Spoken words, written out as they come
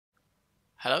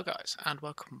Hello guys and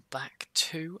welcome back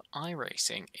to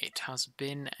iRacing. It has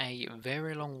been a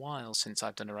very long while since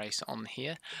I've done a race on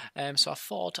here, so I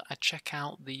thought I'd check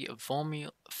out the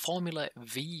Formula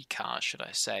V car, should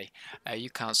I say. You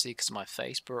can't see because of my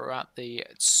face, but we're at the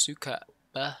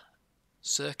Tsukuba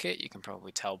circuit. You can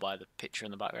probably tell by the picture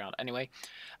in the background. Anyway,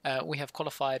 we have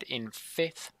qualified in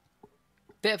 5th.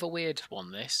 Bit of a weird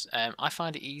one this. I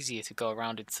find it easier to go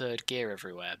around in 3rd gear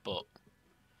everywhere, but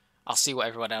I'll see what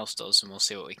everyone else does and we'll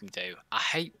see what we can do. I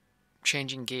hate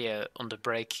changing gear under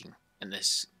braking in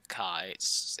this car.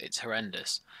 It's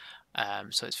horrendous.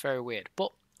 So it's very weird.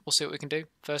 But we'll see what we can do.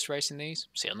 First race in these.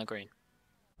 See you on the green.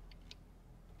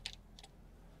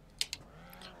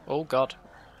 Oh god.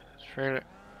 It's really...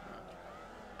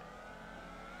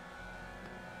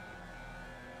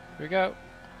 Here we go.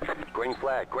 Green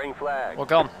flag, green flag. We're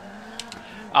gone.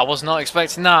 I was not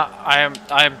expecting that. I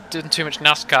am doing too much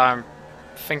NASCAR. I'm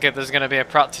thinking there's going to be a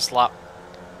practice lap.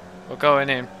 We're going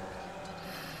in.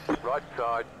 Right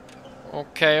side.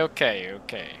 Okay.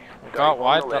 We'll go out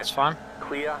wide, that's fine.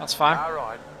 Clear. That's fine. All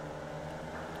right.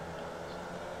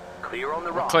 Clear on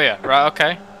the right. Clear, right,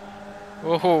 okay.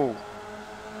 Woohoo.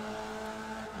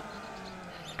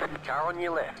 Car on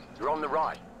your left. You're on the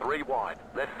right. 3 wide.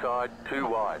 Left side, 2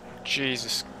 wide.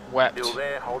 Jesus, wept. Still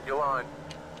there, hold your line.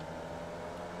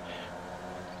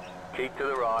 Keep to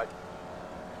the right.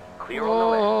 Clear on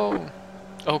the left.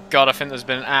 Oh god, I think there's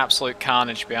been an absolute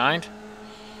carnage behind.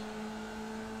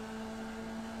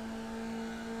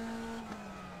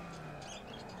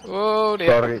 Oh dear.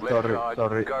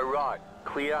 Sorry. Go right.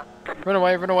 Clear. Run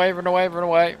away.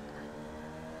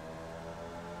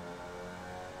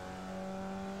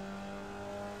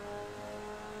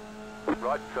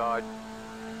 Right side.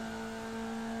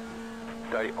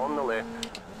 Stay on the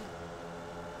left.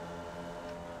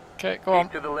 Okay, go on.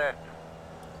 Keep to the left.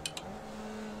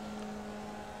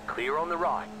 Clear on the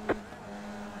right.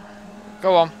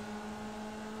 Go on.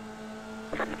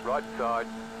 Right side.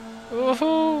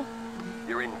 Woohoo!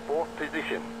 You're in 4th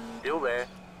position. Still there.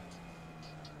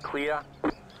 Clear.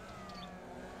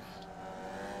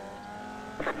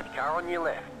 Car on your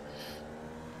left.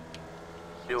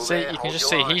 Still See, there, you can hold just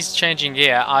your see line. he's changing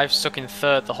gear. I've stuck in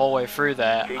 3rd the whole way through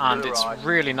there, Keep to and the it's right.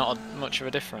 really not much of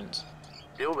a difference.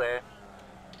 Still there.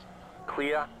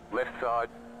 Clear. Left side.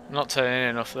 I'm not turning in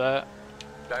enough there.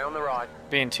 Stay on the right.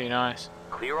 Being too nice.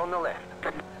 Clear on the left.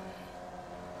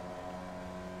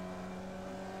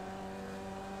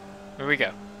 Here we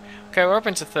go. Okay, we're up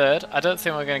into 3rd. I don't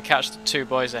think we're going to catch the 2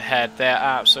 boys ahead. They're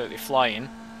absolutely flying.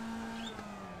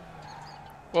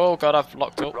 Oh god, I've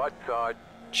locked up. Right side.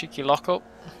 Cheeky lock up.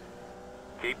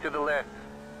 Keep to the left.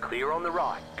 Clear on the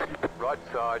right. Right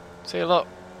side. See you, look.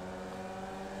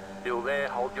 Still there,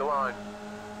 hold your line.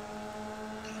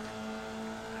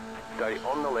 Stay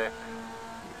on the left.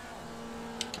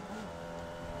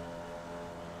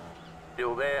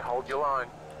 Still there, hold your line.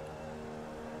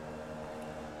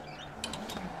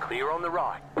 Clear on the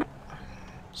right.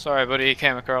 Sorry buddy, he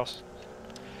came across.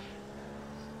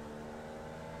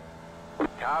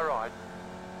 Car right.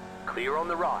 Clear on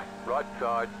the right. Right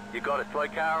side. You got a slow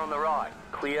car on the right.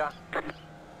 Clear.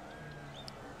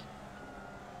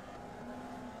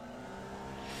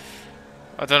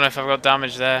 I don't know if I've got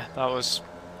damage there. That was...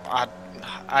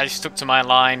 I stuck to my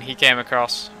line, he came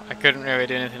across. I couldn't really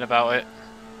do anything about it.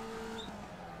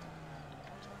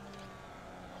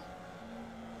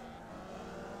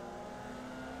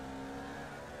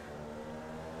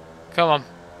 Come on.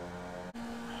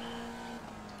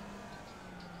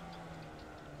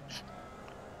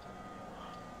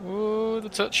 Ooh, the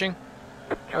touching.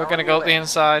 We're gonna go up the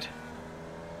inside.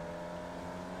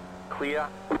 Clear.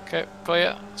 Okay,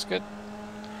 clear. That's good.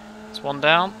 It's one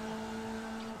down.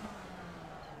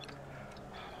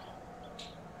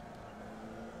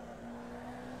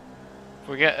 If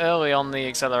we get early on the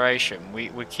acceleration, we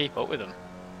keep up with them.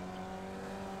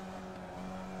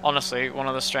 Honestly, one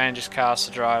of the strangest cars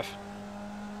to drive.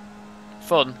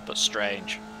 Fun, but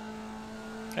strange.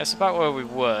 Okay, it's about where we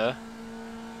were.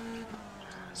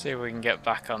 See if we can get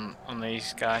back on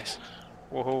these guys.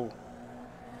 Woohoo.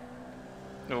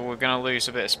 Oh, we're going to lose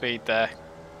a bit of speed there,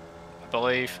 I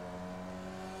believe.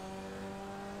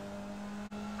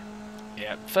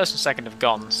 Yeah, 1st and 2nd have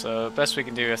gone, so best we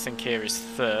can do I think here is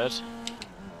 3rd.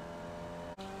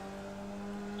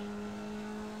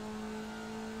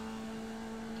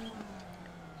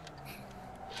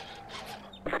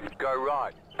 Go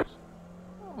right.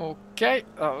 Okay,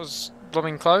 that was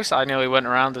blooming close. I nearly went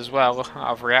around as well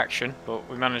out of reaction, but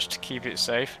we managed to keep it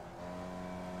safe.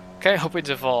 Okay, up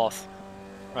into 4th.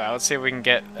 Right, let's see if we can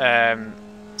get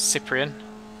Cyprian.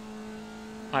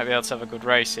 Might be able to have a good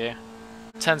race here.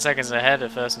 10 seconds ahead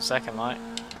of first and second, like.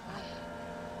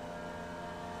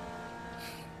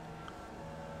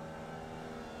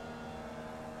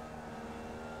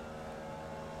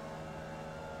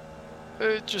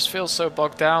 It just feels so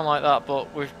bogged down like that,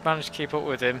 but we've managed to keep up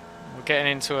with him. We're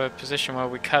getting into a position where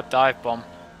we could dive bomb.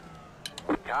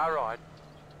 Car right.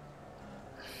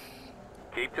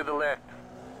 Keep to the left.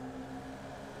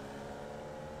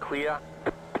 Clear.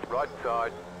 Right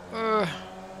side.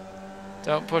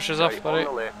 Don't push us Stay off, buddy. on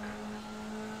the left.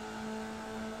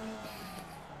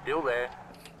 Still there.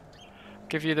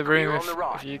 Give you the Clear room on the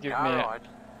right. if you give Car me it. right.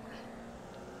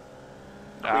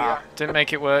 Ah, didn't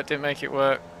make it work, didn't make it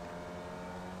work.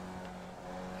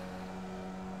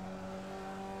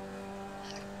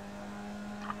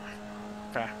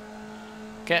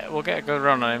 Okay. We'll get a good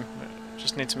run on him.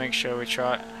 Just need to make sure we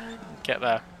try get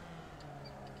there.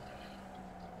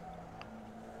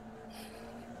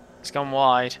 He's gone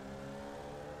wide.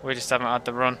 We just haven't had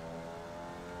the run.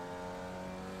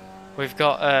 We've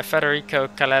got Federico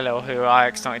Calello, who I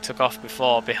accidentally took off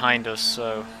before, behind us,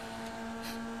 so...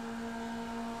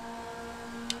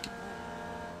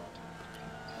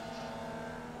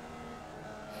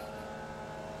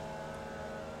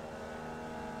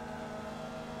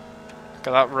 Look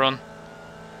at that run.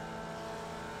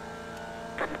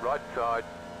 Right side.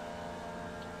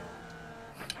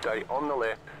 Stay on the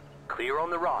left. Clear on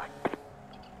the right.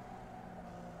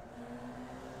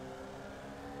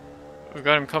 We've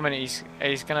got him coming. He's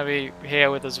going to be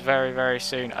here with us very, very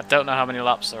soon. I don't know how many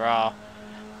laps there are.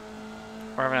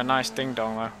 We're having a nice ding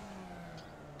dong though.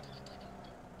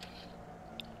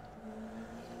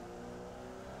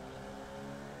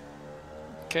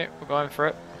 Okay, we're going for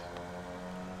it.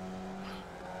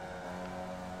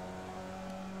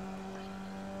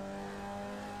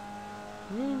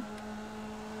 Woo.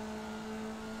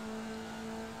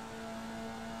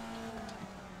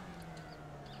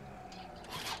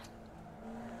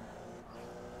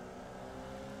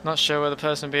 Not sure where the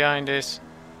person behind is.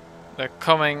 They're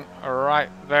coming right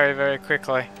very, very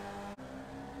quickly.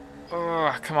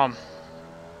 Oh, come on.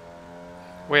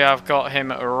 We have got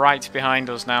him right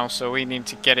behind us now, so we need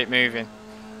to get it moving.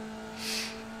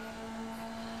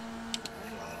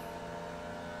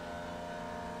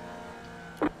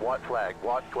 White flag,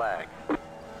 white flag.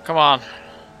 Come on.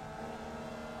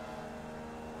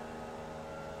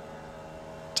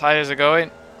 Tyres are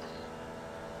going.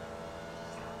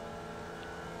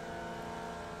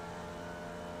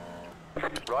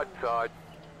 Right side.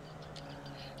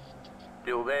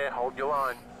 Still there, hold your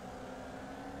line.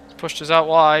 Pushed us out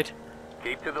wide.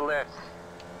 Keep to the left.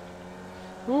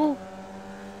 Woo.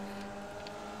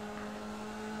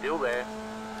 Still there.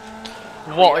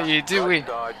 What are you doing? Right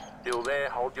side. Still there,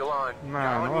 hold your line.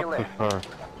 Car on your left.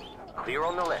 Clear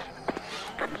on the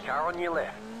left. Car on your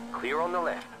left. Clear on the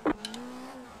left.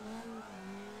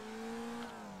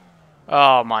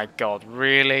 Oh my god,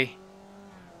 really?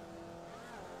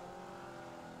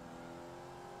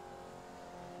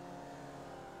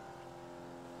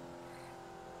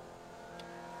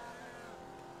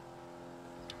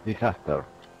 Disaster.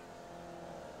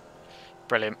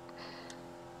 Brilliant.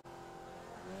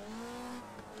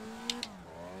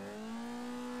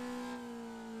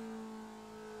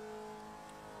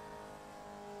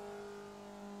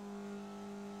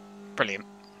 Brilliant.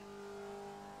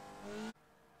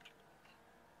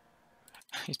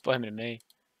 He's blaming me.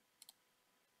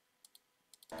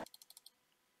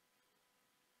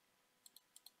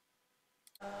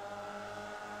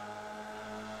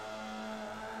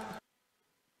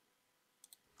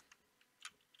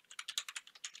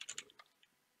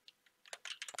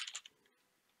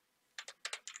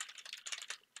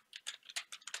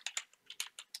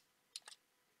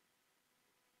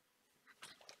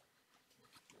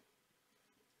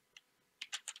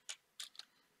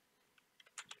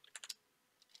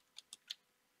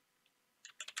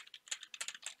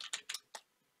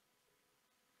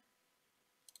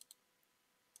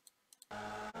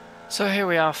 So here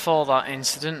we are for that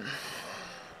incident.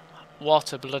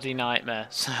 What a bloody nightmare.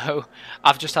 So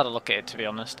I've just had a look at it, to be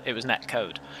honest. It was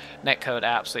netcode. Netcode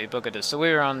absolutely buggered us. So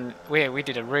we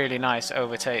did a really nice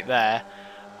overtake there.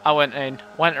 I went in,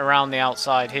 went around the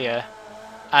outside here,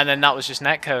 and then that was just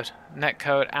netcode.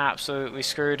 Netcode absolutely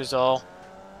screwed us all.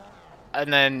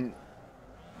 And then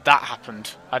that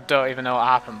happened. I don't even know what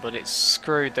happened, but it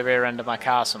screwed the rear end of my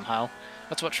car somehow.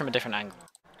 Let's watch from a different angle.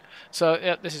 So,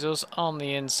 yep, this is us on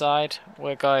the inside.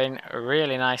 We're going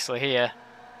really nicely here.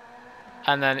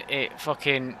 And then it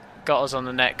fucking got us on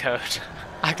the netcode.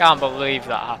 I can't believe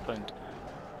that happened.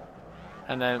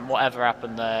 And then whatever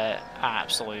happened there,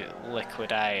 absolute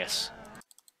liquid ass.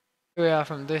 Here we are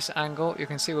from this angle. You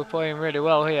can see we're playing really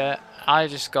well here. I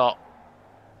just got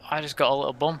a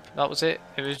little bump. That was it.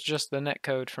 It was just the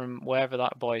netcode from wherever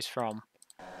that boy's from.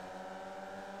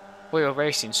 We were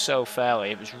racing so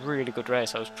fairly. It was a really good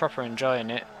race. I was proper enjoying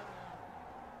it.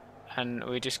 And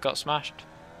we just got smashed.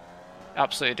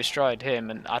 Absolutely destroyed him,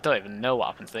 and I don't even know what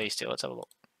happened to these two. Let's have a look.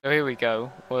 So here we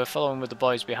go. We're following with the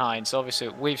boys behind. So obviously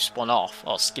we've spun off,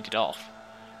 or skidded off,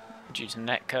 due to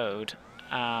netcode.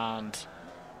 And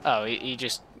oh, he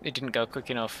didn't go quick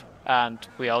enough, and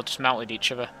we all just mounted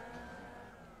each other.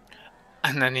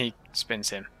 And then he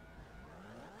spins him.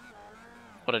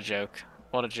 What a joke.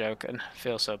 What a joke, and I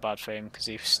feel so bad for him because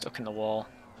he was stuck in the wall.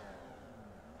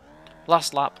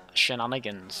 Last lap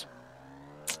shenanigans.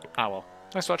 Ah well.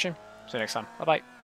 Thanks for watching. See you next time. Bye bye.